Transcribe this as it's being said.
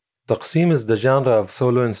Taqsim is the genre of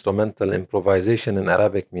solo instrumental improvisation in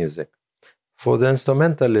Arabic music. For the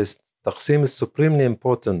instrumentalist, Taqsim is supremely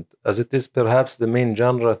important as it is perhaps the main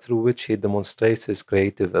genre through which he demonstrates his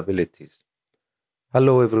creative abilities.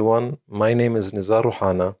 Hello everyone, my name is Nizar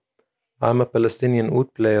Rouhana. I'm a Palestinian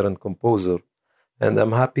oud player and composer, and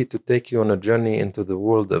I'm happy to take you on a journey into the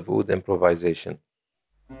world of oud improvisation.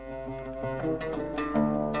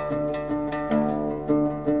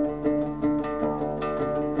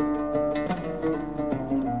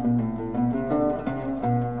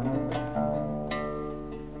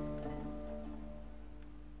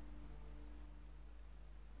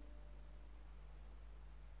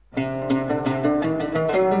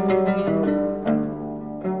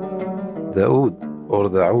 The oud, or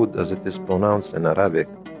the oud as it is pronounced in Arabic,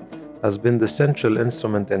 has been the central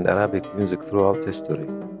instrument in Arabic music throughout history.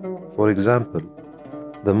 For example,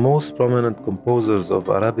 the most prominent composers of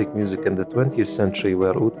Arabic music in the 20th century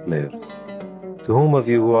were oud players. To whom of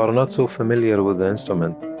you who are not so familiar with the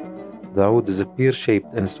instrument, the oud is a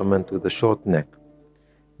pear-shaped instrument with a short neck.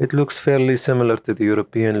 It looks fairly similar to the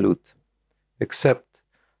European lute, except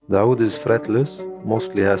the oud is fretless,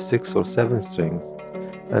 mostly has 6 or 7 strings,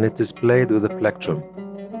 and it is played with a plectrum.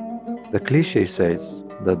 The cliché says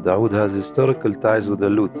that the oud has historical ties with the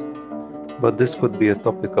lute, but this could be a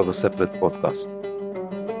topic of a separate podcast.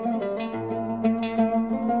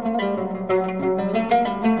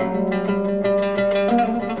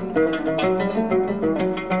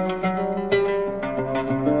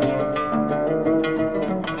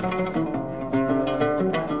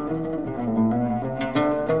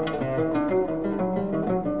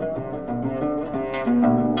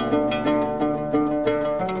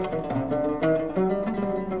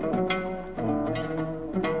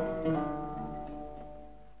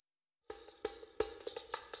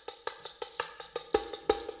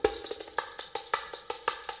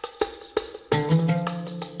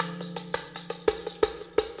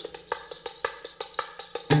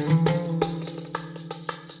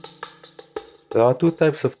 There are two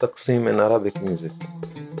types of taqsim in Arabic music.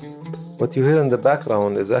 What you hear in the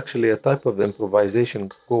background is actually a type of improvisation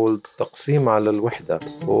called taqsim ala al-wahda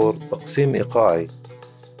or taqsim iqa'i,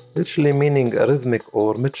 literally meaning a rhythmic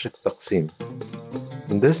or metric taqsim.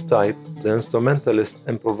 In this type, the instrumentalist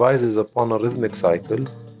improvises upon a rhythmic cycle,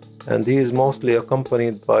 and he is mostly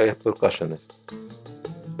accompanied by a percussionist.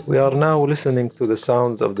 We are now listening to the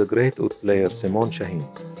sounds of the great oud player Simon Shaheen.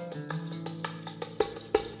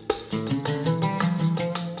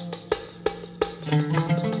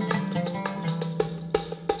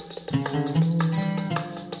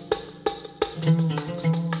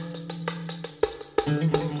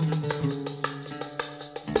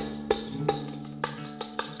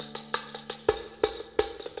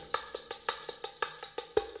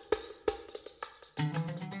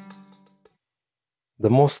 The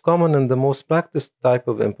most common and the most practiced type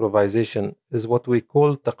of improvisation is what we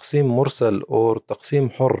call taqsim mursal or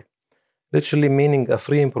taqsim hur, literally meaning a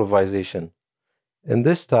free improvisation. In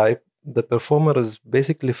this type, the performer is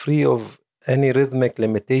basically free of any rhythmic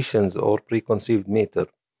limitations or preconceived meter.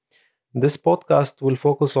 This podcast will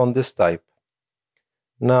focus on this type.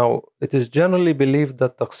 Now, it is generally believed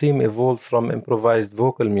that taqsim evolved from improvised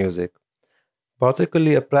vocal music,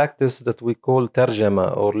 particularly a practice that we call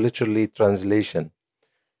tarjama or literally translation.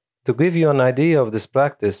 To give you an idea of this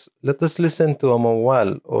practice, let us listen to a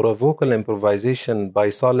mawwal or a vocal improvisation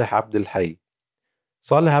by Saleh Abdel Hayy.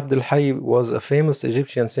 Saleh Abdel Hayy was a famous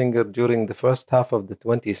Egyptian singer during the first half of the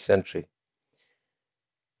 20th century.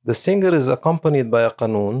 The singer is accompanied by a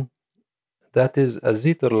qanun, that is a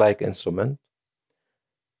zither-like instrument.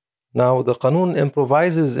 Now, the qanun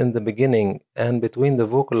improvises in the beginning and between the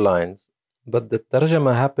vocal lines, but the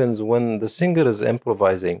tarjama happens when the singer is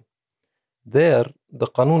improvising. There, the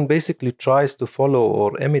qanun basically tries to follow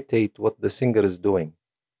or imitate what the singer is doing.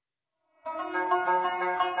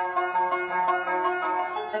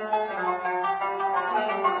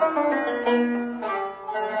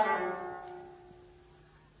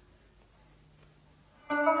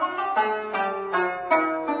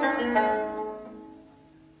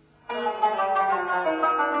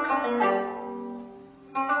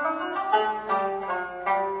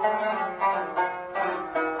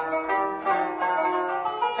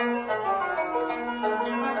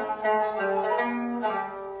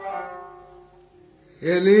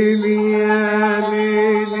 يا ليلي يا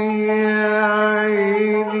ليلي يا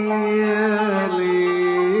عيني يا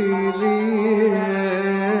ليلي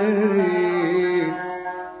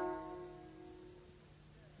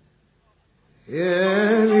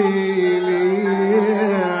يا ليلي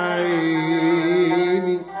يا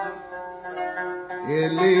عيني يا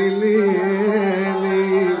ليلي يا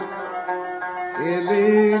ليلي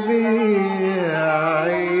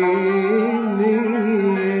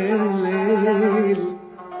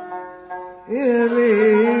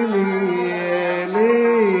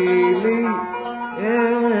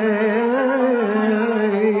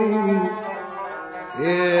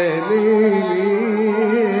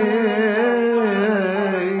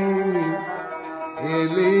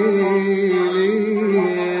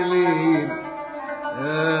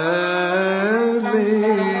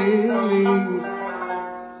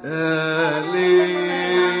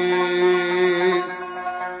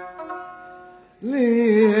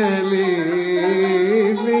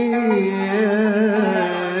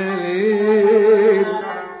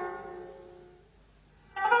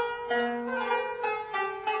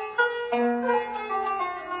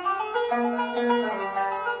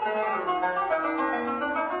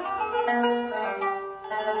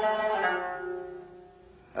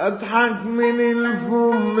أضحك من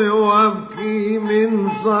الفم وأبكي من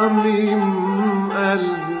صميم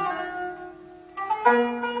قلبي.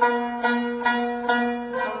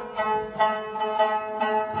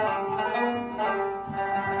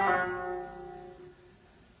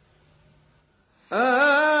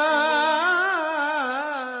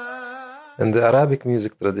 In the Arabic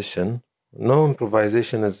music tradition, no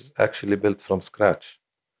improvisation is actually built from scratch.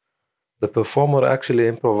 The performer actually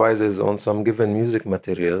improvises on some given music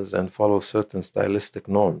materials and follows certain stylistic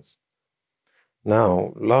norms.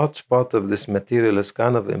 Now, large part of this material is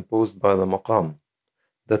kind of imposed by the maqam,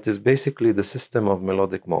 that is basically the system of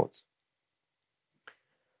melodic modes.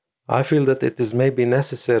 I feel that it is maybe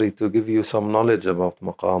necessary to give you some knowledge about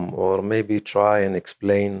maqam, or maybe try and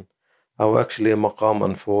explain how actually a maqam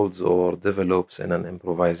unfolds or develops in an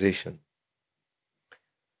improvisation.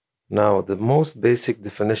 Now, the most basic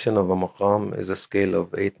definition of a maqam is a scale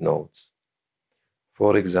of 8 notes.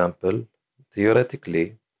 For example,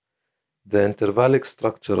 theoretically, the intervallic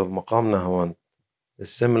structure of maqam Nahawand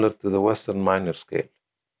is similar to the Western minor scale.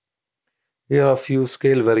 Here are a few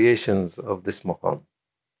scale variations of this maqam.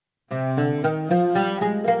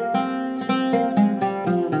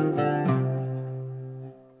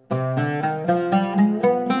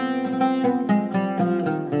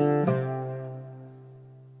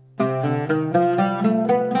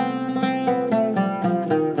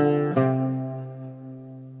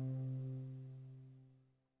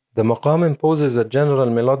 The maqam imposes a general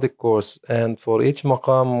melodic course, and for each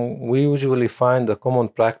maqam, we usually find a common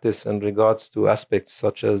practice in regards to aspects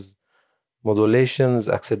such as modulations,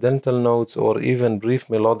 accidental notes, or even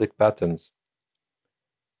brief melodic patterns.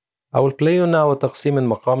 I will play you now a taqsim in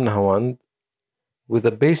maqam Nahawand with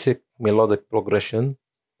a basic melodic progression.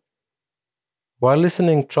 While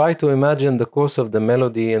listening, try to imagine the course of the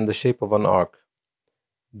melody in the shape of an arc.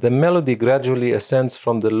 The melody gradually ascends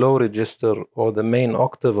from the low register or the main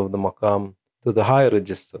octave of the maqam to the high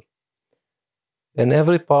register. In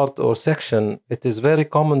every part or section, it is very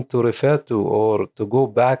common to refer to or to go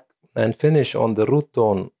back and finish on the root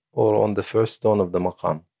tone or on the first tone of the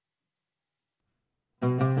maqam.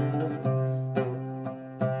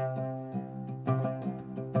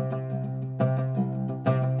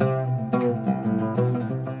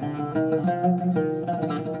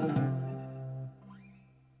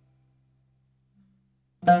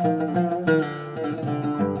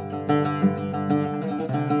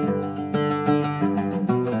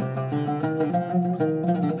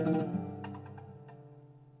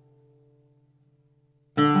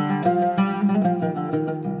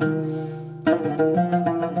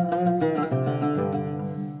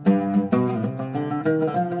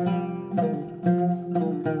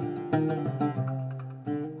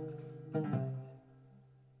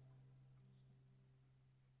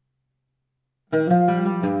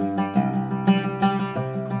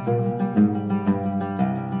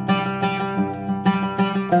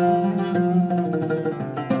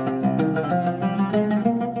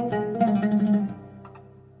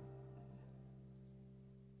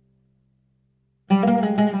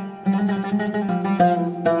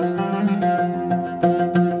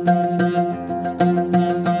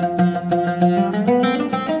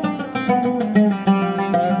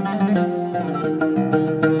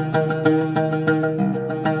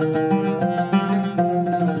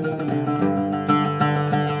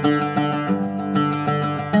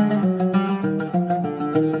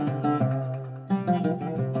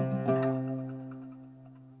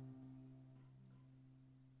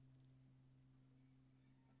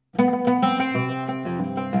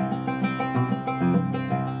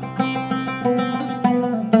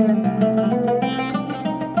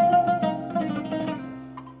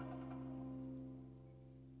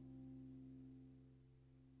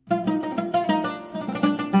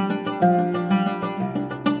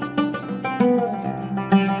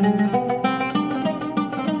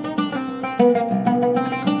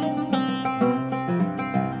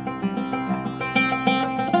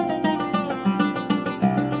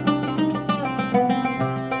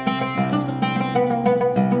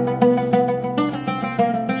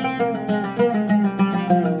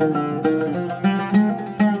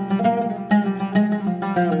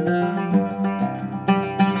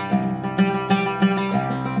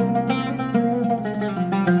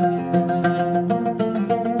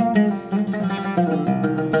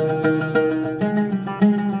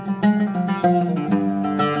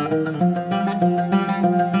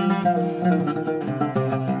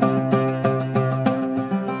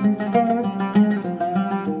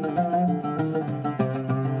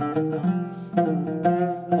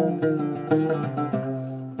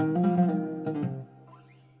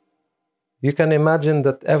 You can imagine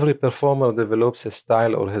that every performer develops his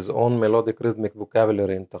style or his own melodic rhythmic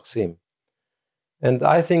vocabulary in taqsim. And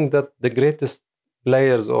I think that the greatest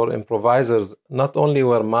players or improvisers not only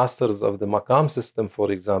were masters of the maqam system,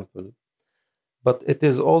 for example, but it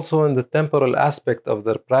is also in the temporal aspect of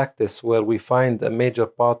their practice where we find a major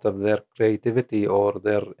part of their creativity or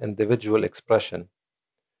their individual expression.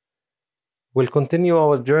 We'll continue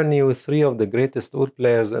our journey with three of the greatest oud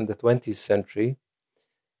players in the 20th century.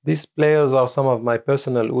 These players are some of my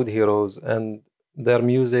personal oud heroes, and their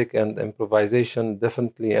music and improvisation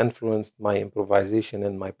definitely influenced my improvisation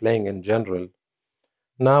and my playing in general.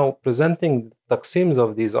 Now, presenting the taqsims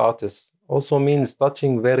of these artists also means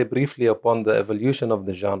touching very briefly upon the evolution of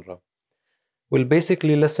the genre. We'll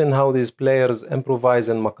basically listen how these players improvise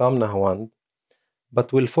in Maqam Nahwand,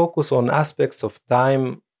 but we'll focus on aspects of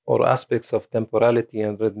time or aspects of temporality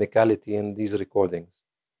and rhythmicality in these recordings.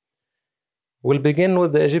 We'll begin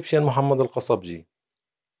with the Egyptian Muhammad al-Qasabji.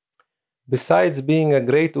 Besides being a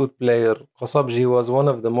great oud player, Qasabji was one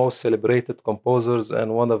of the most celebrated composers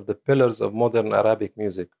and one of the pillars of modern Arabic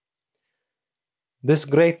music. This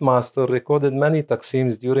great master recorded many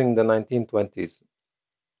taqsims during the 1920s.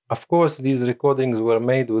 Of course, these recordings were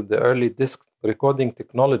made with the early disc recording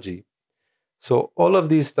technology, so all of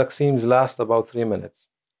these taqsims last about 3 minutes.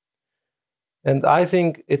 And I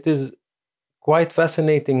think it is quite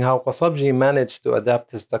fascinating how Qasabji managed to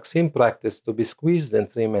adapt his taqsim practice to be squeezed in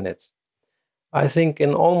 3 minutes. I think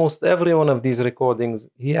in almost every one of these recordings,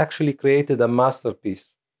 he actually created a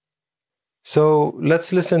masterpiece. So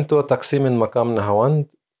let's listen to a taqsim in Maqam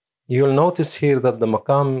Nahwand. You'll notice here that the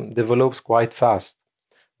maqam develops quite fast.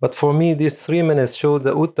 But for me, these 3 minutes show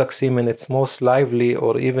the oud taqsim in its most lively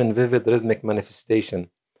or even vivid rhythmic manifestation.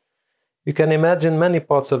 You can imagine many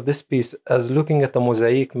parts of this piece as looking at a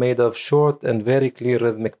mosaic made of short and very clear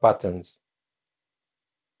rhythmic patterns.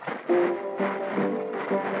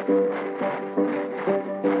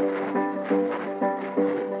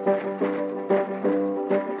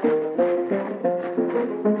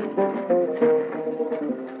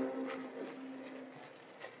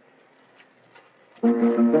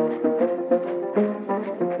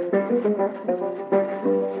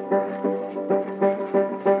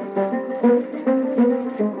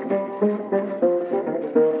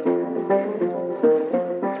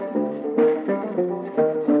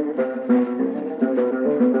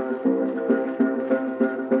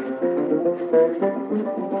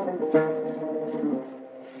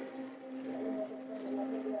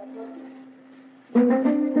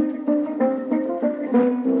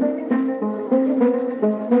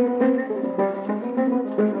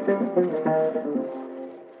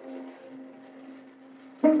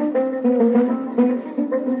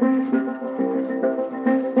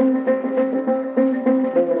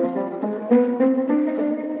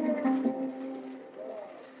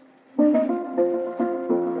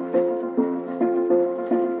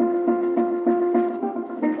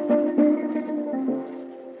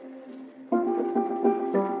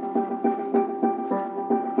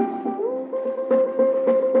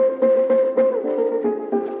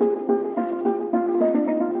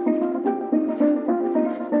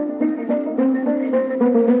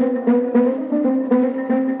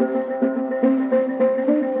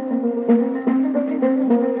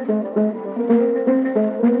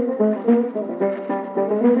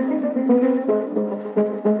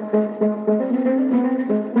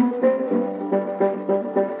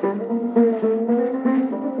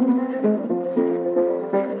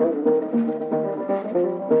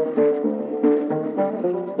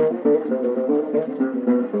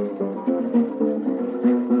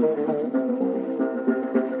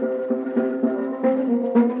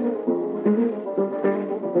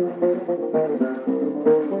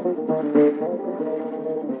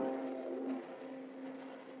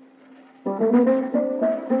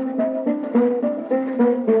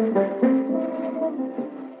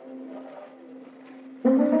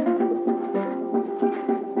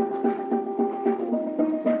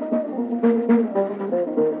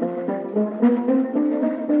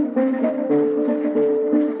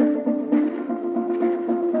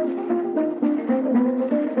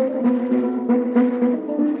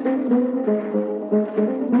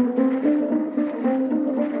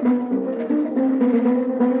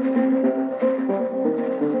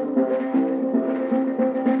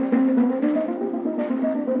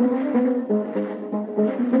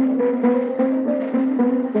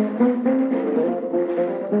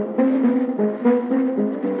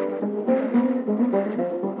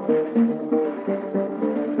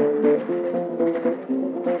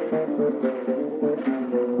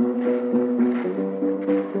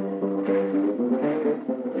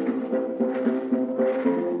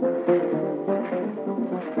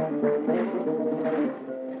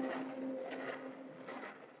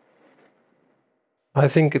 I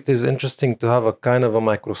think it is interesting to have a kind of a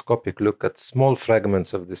microscopic look at small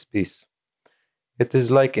fragments of this piece. It is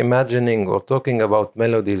like imagining or talking about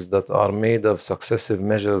melodies that are made of successive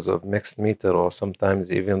measures of mixed meter or sometimes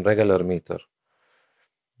even regular meter.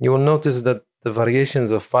 You will notice that the variations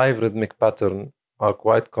of 5 rhythmic patterns are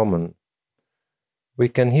quite common. We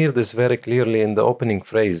can hear this very clearly in the opening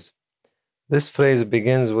phrase. This phrase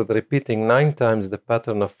begins with repeating 9 times the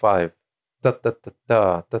pattern of 5. Ta ta ta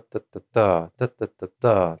ta ta ta ta ta ta ta ta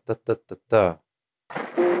ta ta ta ta ta.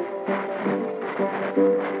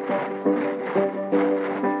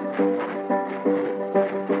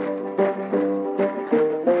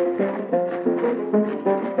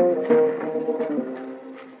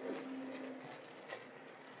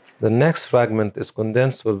 The next fragment is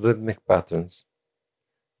condensed with rhythmic patterns.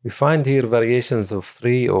 We find here variations of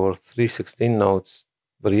 3 or 3/16 notes,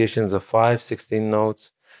 variations of 5/16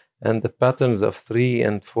 notes, and the patterns of 3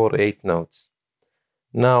 and 4/8 notes.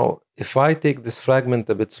 Now, if I take this fragment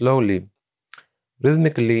a bit slowly,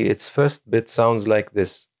 rhythmically its first bit sounds like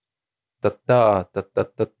this. Ta-ta,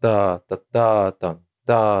 ta-ta-ta-ta, ta-ta-tan,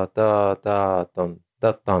 ta-ta-ta-tan,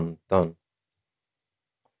 ta-tan-tan.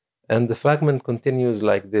 And the fragment continues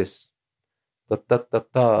like this.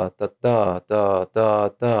 Ta-ta-ta-ta,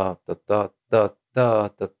 ta-ta-ta-ta-ta,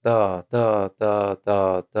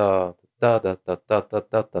 ta-ta-ta-ta-ta-ta-ta-ta-ta-ta,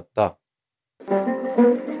 ta-ta-ta-ta-ta-ta-ta.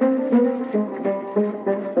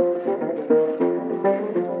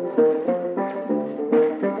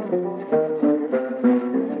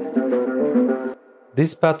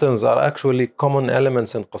 These patterns are actually common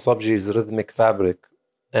elements in Qasabji's rhythmic fabric,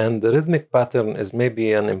 and the rhythmic pattern is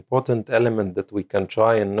maybe an important element that we can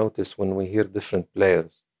try and notice when we hear different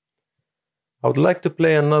players. I would like to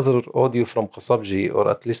play another audio from Qasabji, or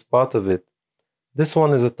at least part of it. This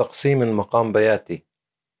one is a taqsim in Maqam Bayati.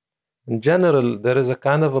 In general, there is a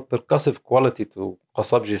kind of a percussive quality to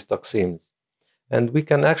Qasabji's taqsims, and we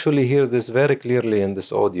can actually hear this very clearly in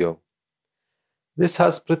this audio. This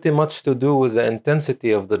has pretty much to do with the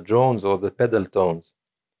intensity of the drones or the pedal tones.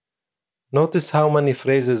 Notice how many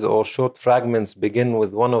phrases or short fragments begin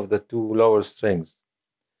with one of the two lower strings.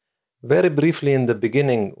 Very briefly in the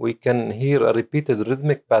beginning, we can hear a repeated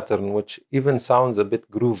rhythmic pattern which even sounds a bit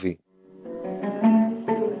groovy.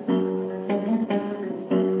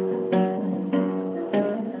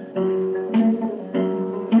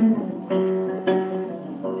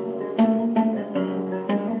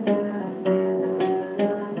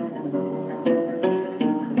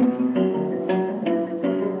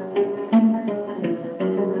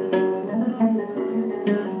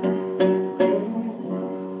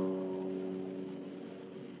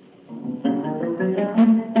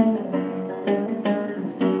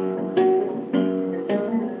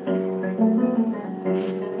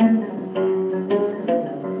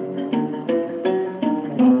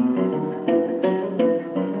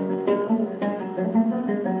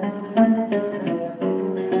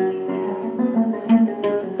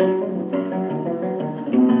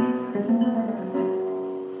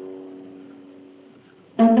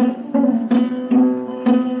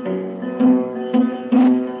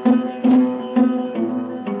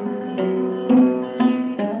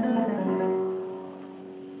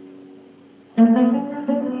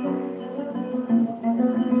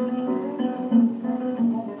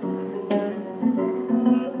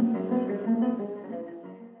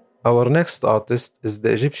 Our next artist is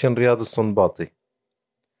the Egyptian Riyad al-Sunbati.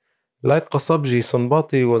 Like Qasabji,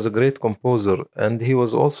 Sunbati was a great composer and he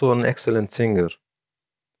was also an excellent singer.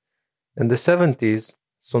 In the 70s,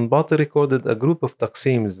 Sunbati recorded a group of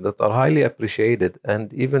taqsims that are highly appreciated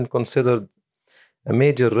and even considered a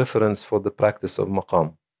major reference for the practice of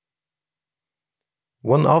maqam.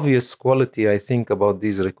 One obvious quality I think about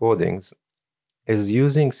these recordings is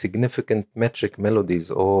using significant metric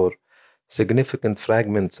melodies or significant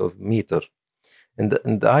fragments of meter.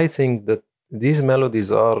 And I think that these melodies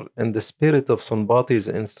are in the spirit of Sunbati's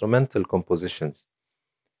instrumental compositions.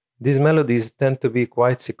 These melodies tend to be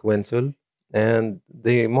quite sequential and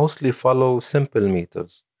they mostly follow simple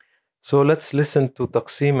meters. So let's listen to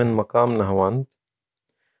Taqsim in Maqam Nahwand,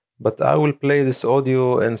 but I will play this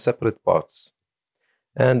audio in separate parts.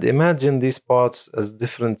 And imagine these parts as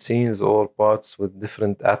different scenes or parts with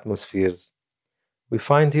different atmospheres. We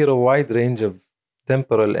find here a wide range of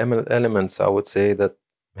temporal elements, I would say, that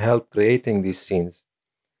help creating these scenes.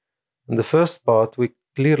 In the first part, we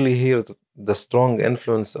clearly hear the strong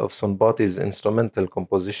influence of Sunbati's instrumental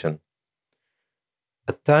composition.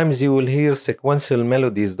 At times, you will hear sequential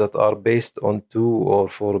melodies that are based on 2 or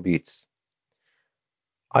 4 beats.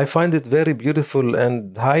 I find it very beautiful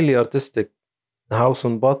and highly artistic how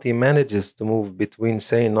Sunbati manages to move between,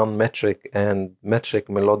 say, non-metric and metric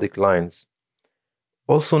melodic lines.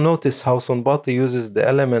 Also notice how Sunbati uses the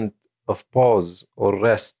element of pause or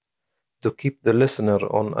rest to keep the listener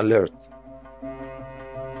on alert.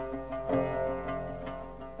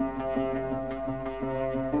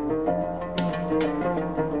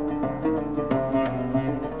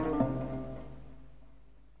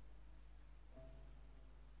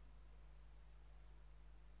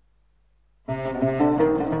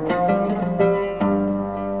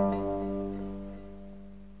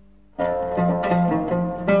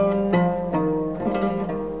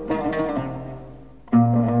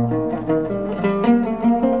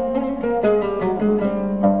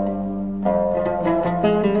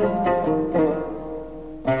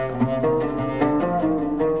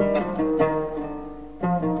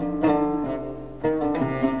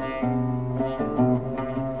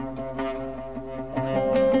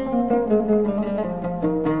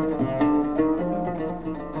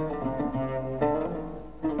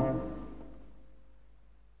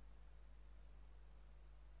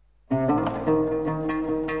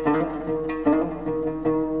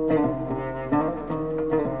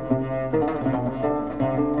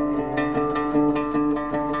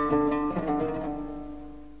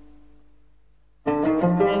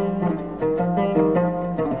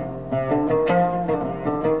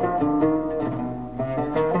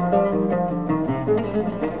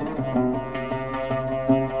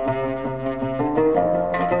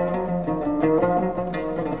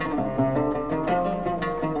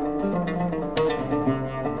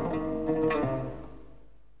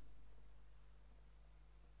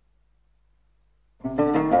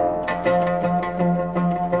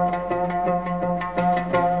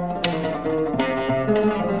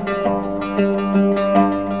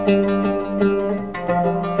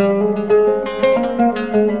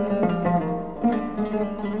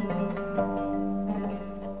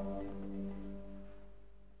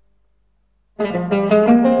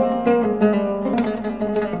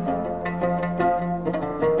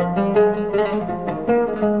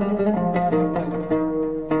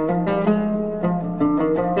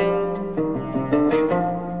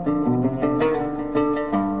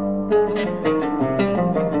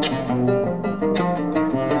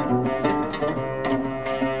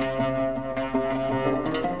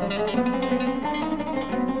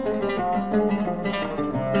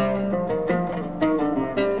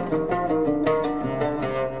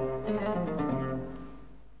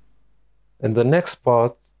 In the next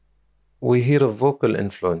part, we hear a vocal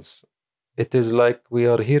influence. It is like we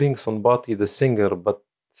are hearing Sunbati the singer, but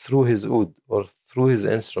through his oud or through his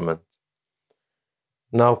instrument.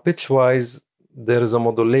 Now, pitch-wise, there is a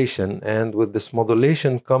modulation, and with this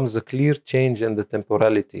modulation comes a clear change in the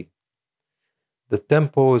temporality. The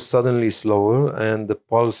tempo is suddenly slower, and the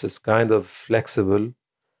pulse is kind of flexible,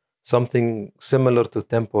 something similar to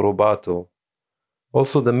tempo rubato.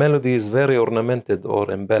 Also, the melody is very ornamented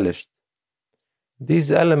or embellished.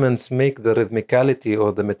 These elements make the rhythmicality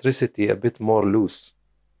or the metricity a bit more loose.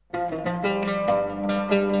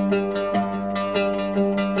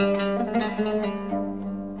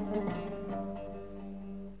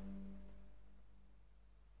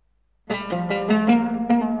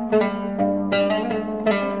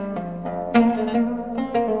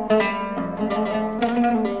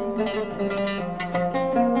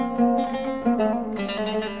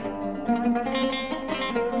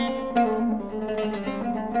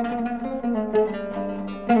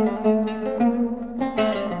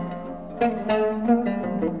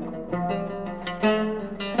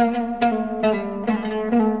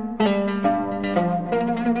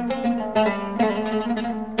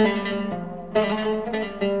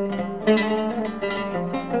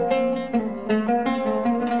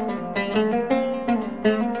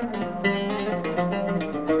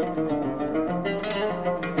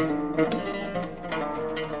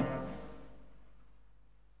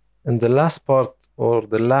 In the last part or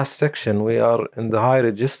the last section, we are in the high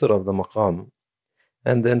register of the maqam,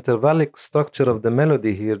 and the intervallic structure of the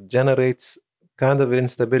melody here generates kind of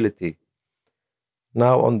instability.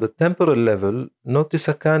 Now, on the temporal level, notice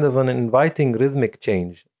a kind of an inviting rhythmic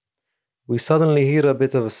change. We suddenly hear a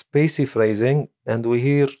bit of spacey phrasing, and we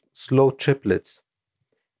hear slow triplets.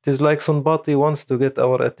 It is like Sunbati wants to get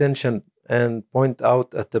our attention and point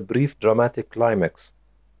out at a brief dramatic climax.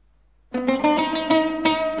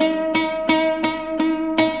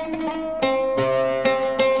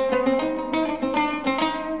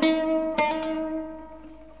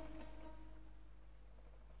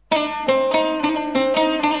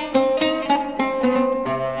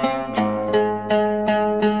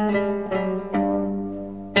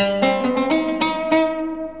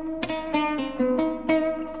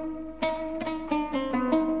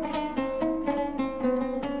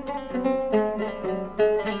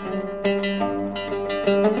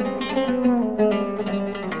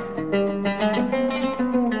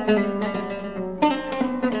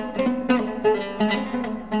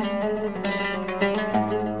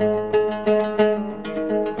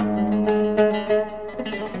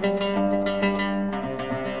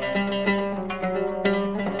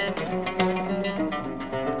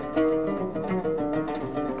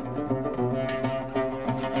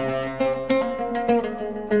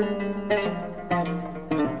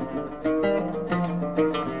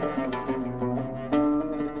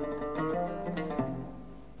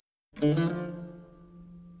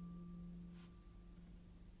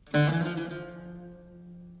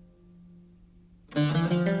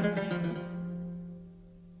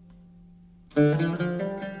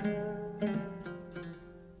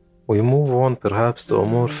 we move on perhaps to a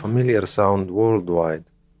more familiar sound worldwide.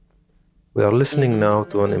 We are listening now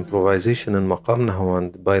to an improvisation in Maqam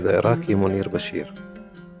Nahwand by the Iraqi Munir Bashir.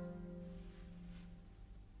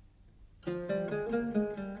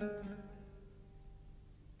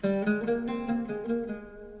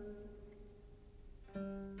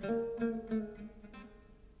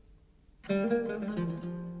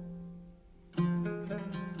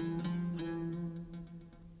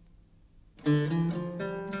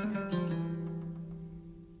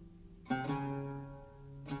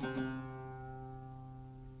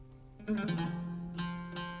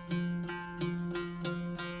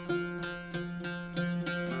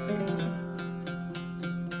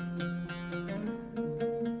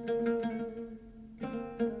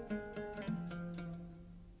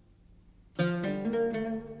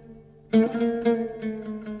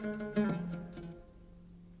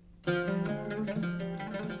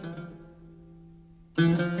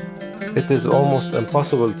 It is almost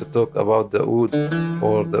impossible to talk about the oud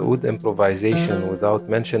or the oud improvisation without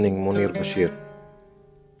mentioning Munir Bashir.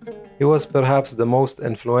 He was perhaps the most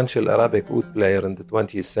influential Arabic oud player in the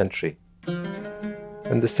 20th century.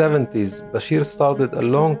 In the 70s, Bashir started a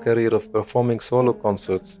long career of performing solo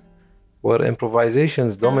concerts where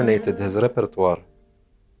improvisations dominated his repertoire.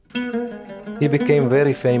 He became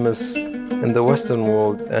very famous in the Western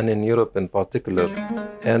world and in Europe in particular,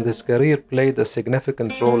 and his career played a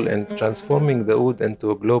significant role in transforming the oud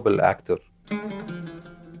into a global actor.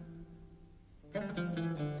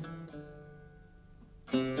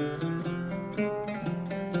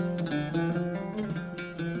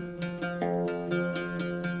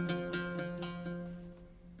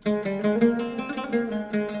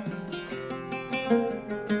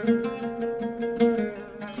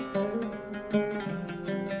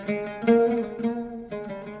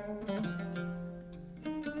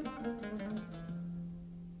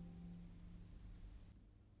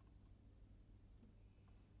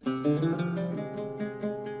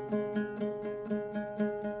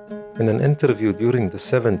 In an interview during the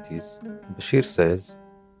 70s, Bashir says,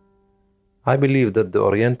 "I believe that the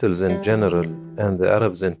Orientals in general and the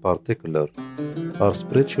Arabs in particular are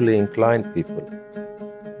spiritually inclined people,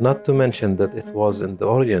 not to mention that it was in the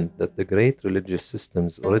Orient that the great religious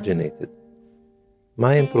systems originated.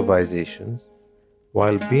 My improvisations,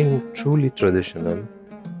 while being truly traditional,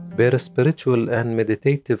 bear a spiritual and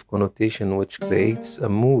meditative connotation which creates a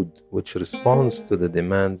mood which responds to the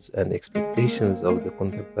demands and expectations of the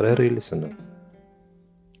contemporary listener.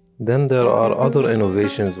 Then there are other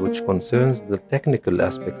innovations which concerns the technical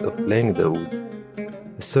aspect of playing the oud,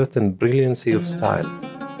 a certain brilliancy of style.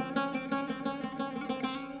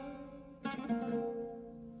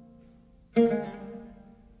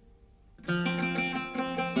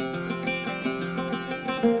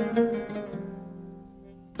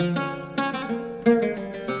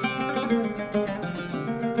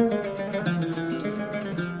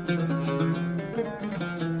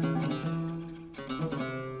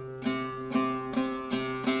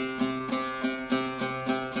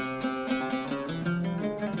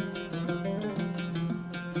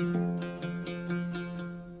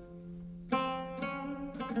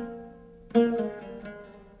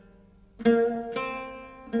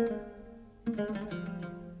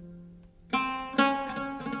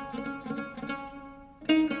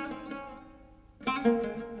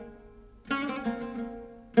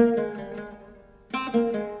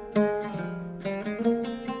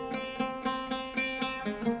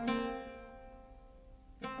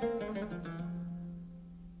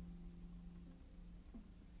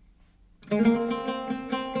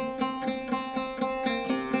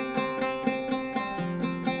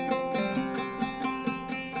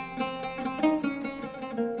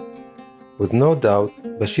 With no doubt,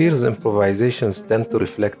 Bashir's improvisations tend to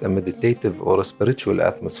reflect a meditative or a spiritual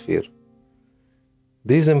atmosphere.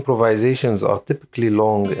 These improvisations are typically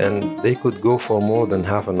long and they could go for more than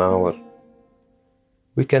half an hour.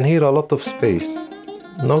 We can hear a lot of space.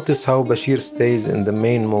 Notice how Bashir stays in the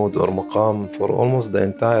main mode or maqam for almost the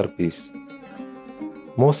entire piece.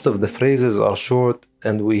 Most of the phrases are short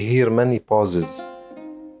and we hear many pauses.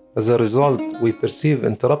 As a result, we perceive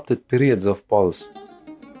interrupted periods of pulse.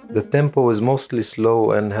 The tempo is mostly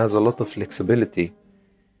slow and has a lot of flexibility,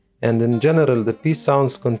 and in general the piece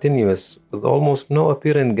sounds continuous with almost no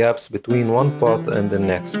apparent gaps between one part and the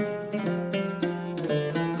next.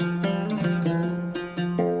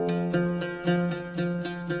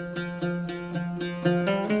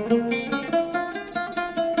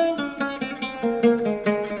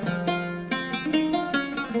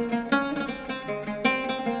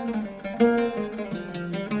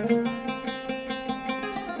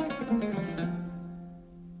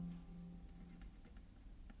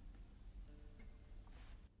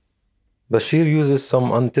 Bashir uses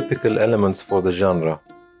some untypical elements for the genre.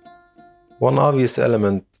 One obvious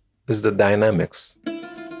element is the dynamics.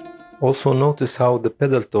 Also notice how the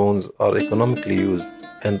pedal tones are economically used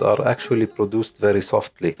and are actually produced very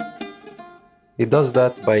softly. He does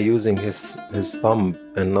that by using his thumb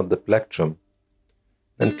and not the plectrum.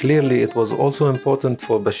 And clearly it was also important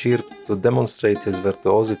for Bashir to demonstrate his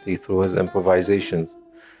virtuosity through his improvisations.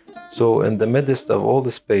 So in the midst of all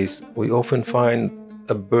the space, we often find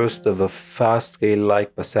a burst of a fast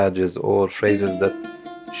scale-like passages or phrases that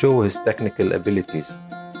show his technical abilities.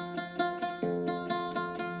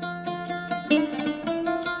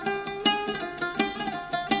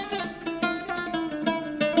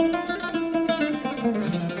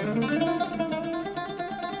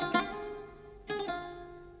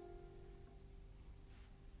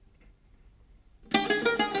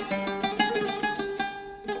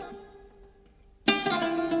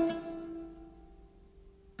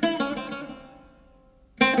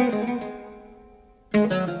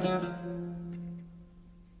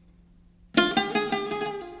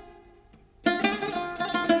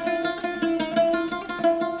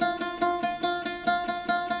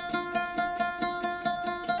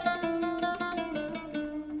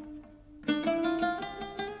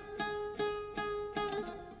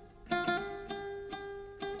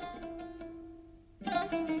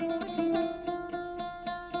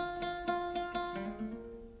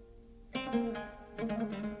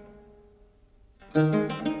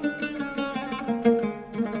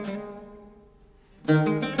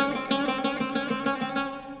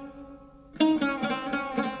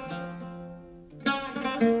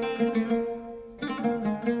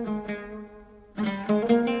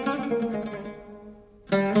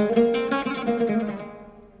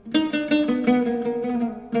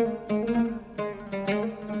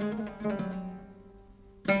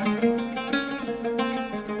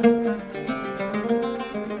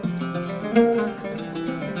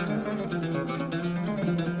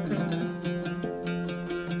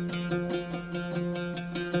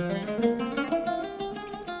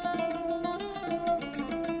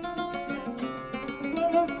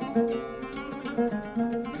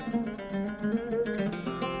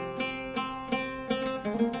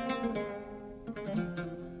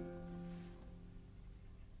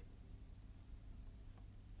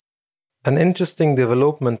 An interesting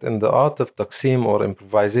development in the art of taqsim or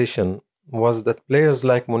improvisation was that players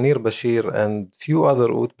like Munir Bashir and few other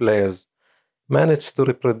oud players managed to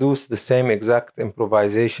reproduce the same exact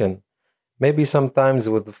improvisation, maybe sometimes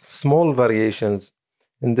with small variations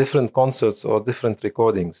in different concerts or different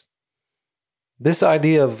recordings. This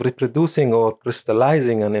idea of reproducing or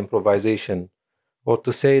crystallizing an improvisation, or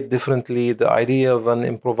to say it differently, the idea of an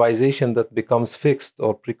improvisation that becomes fixed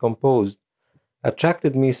or precomposed,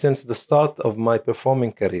 attracted me since the start of my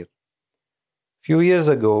performing career. Few years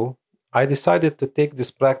ago, I decided to take this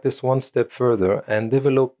practice one step further and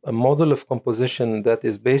develop a model of composition that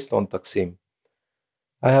is based on taqsim.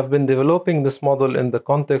 I have been developing this model in the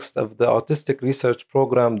context of the artistic research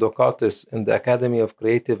program Doc Artis in the Academy of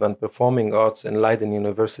Creative and Performing Arts in Leiden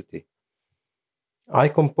University. I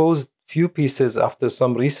composed few pieces after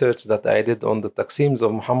some research that I did on the taqsims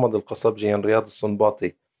of Muhammad al-Qasabji and Riyad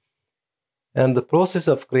al-Sunbati. And the process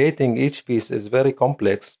of creating each piece is very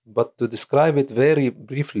complex, but to describe it very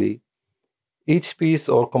briefly, each piece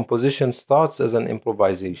or composition starts as an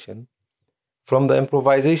improvisation. From the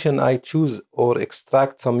improvisation, I choose or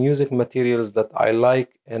extract some music materials that I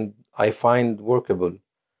like and I find workable.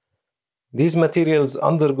 These materials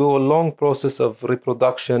undergo a long process of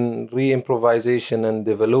reproduction, re-improvisation, and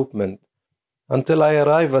development until I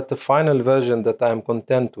arrive at the final version that I am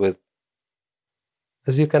content with.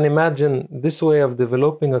 As you can imagine, this way of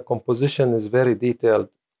developing a composition is very detailed,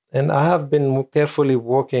 and I have been carefully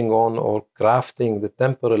working on or crafting the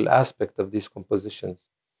temporal aspect of these compositions.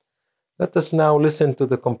 Let us now listen to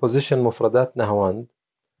the composition Mufradat Nahawand.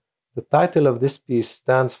 The title of this piece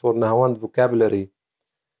stands for Nahawand vocabulary,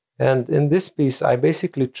 and in this piece I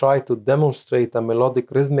basically try to demonstrate a melodic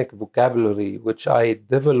rhythmic vocabulary which I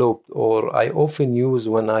developed or I often use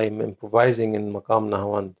when I am improvising in Maqam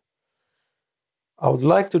Nahawand. I would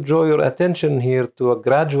like to draw your attention here to a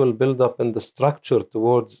gradual build-up in the structure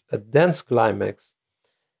towards a dense climax,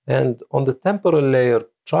 and on the temporal layer,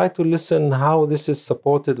 try to listen how this is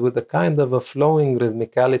supported with a kind of a flowing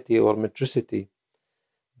rhythmicality or metricity.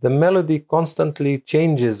 The melody constantly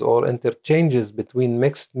changes or interchanges between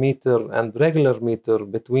mixed meter and regular meter,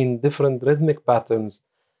 between different rhythmic patterns,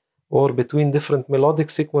 or between different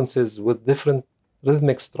melodic sequences with different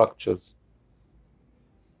rhythmic structures.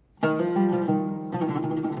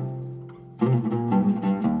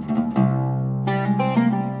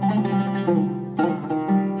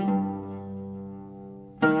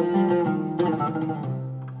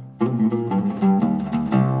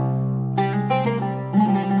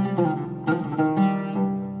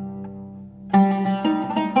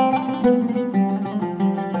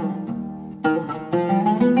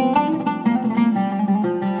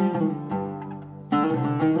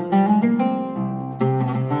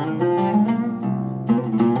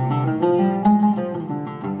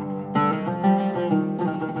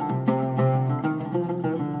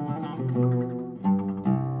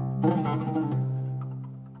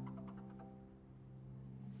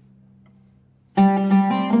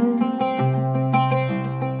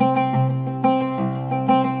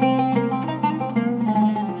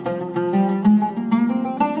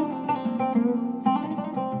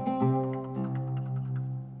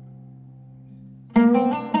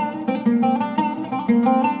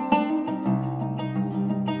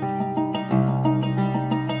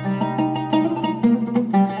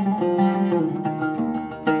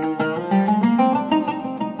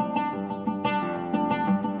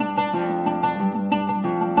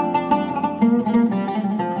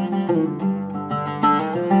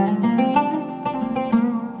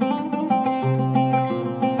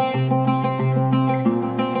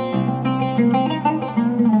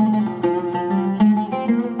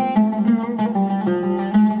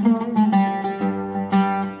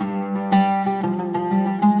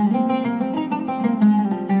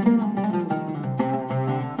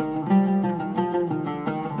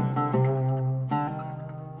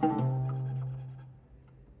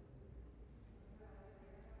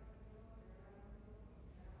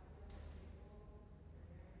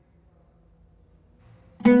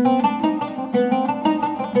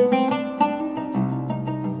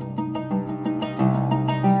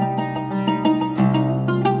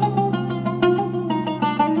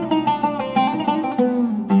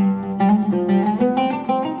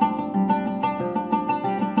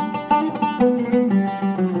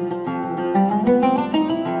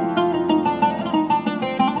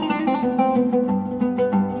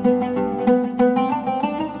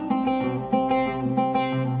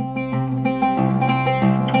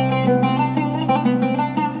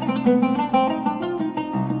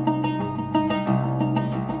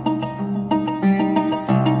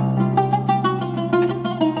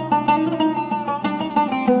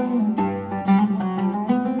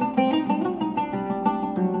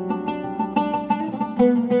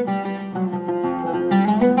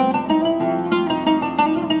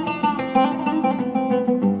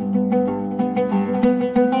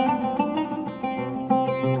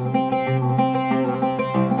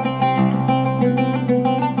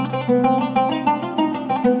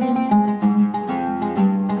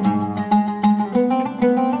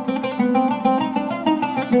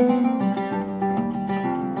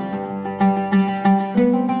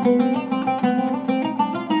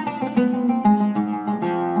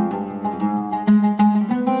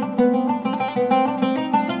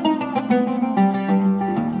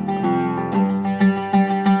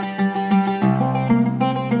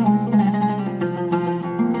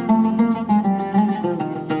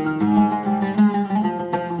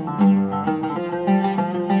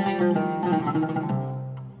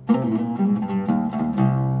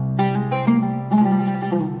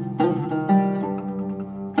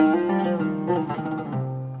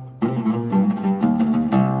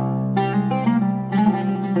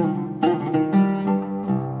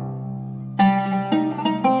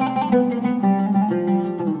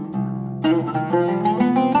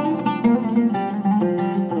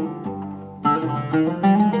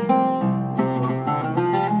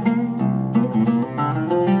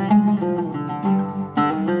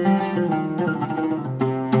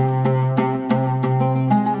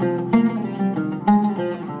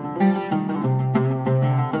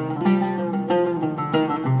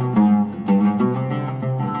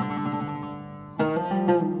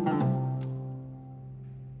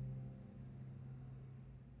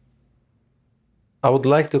 I would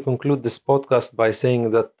like to conclude this podcast by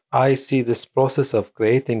saying that I see this process of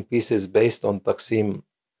creating pieces based on taqsim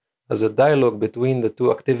as a dialogue between the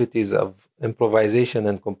two activities of improvisation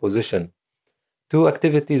and composition, two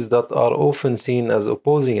activities that are often seen as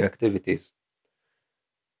opposing activities.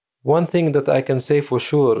 One thing that I can say for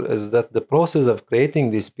sure is that the process of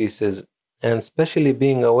creating these pieces, and especially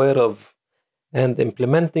being aware of and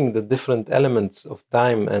implementing the different elements of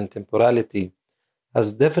time and temporality,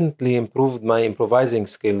 has definitely improved my improvising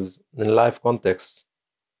skills in life contexts.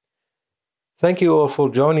 Thank you all for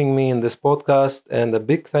joining me in this podcast, and a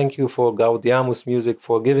big thank you for Gaudiamus Music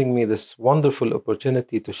for giving me this wonderful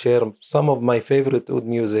opportunity to share some of my favorite oud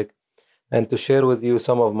music and to share with you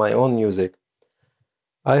some of my own music.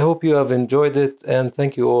 I hope you have enjoyed it, and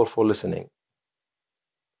thank you all for listening.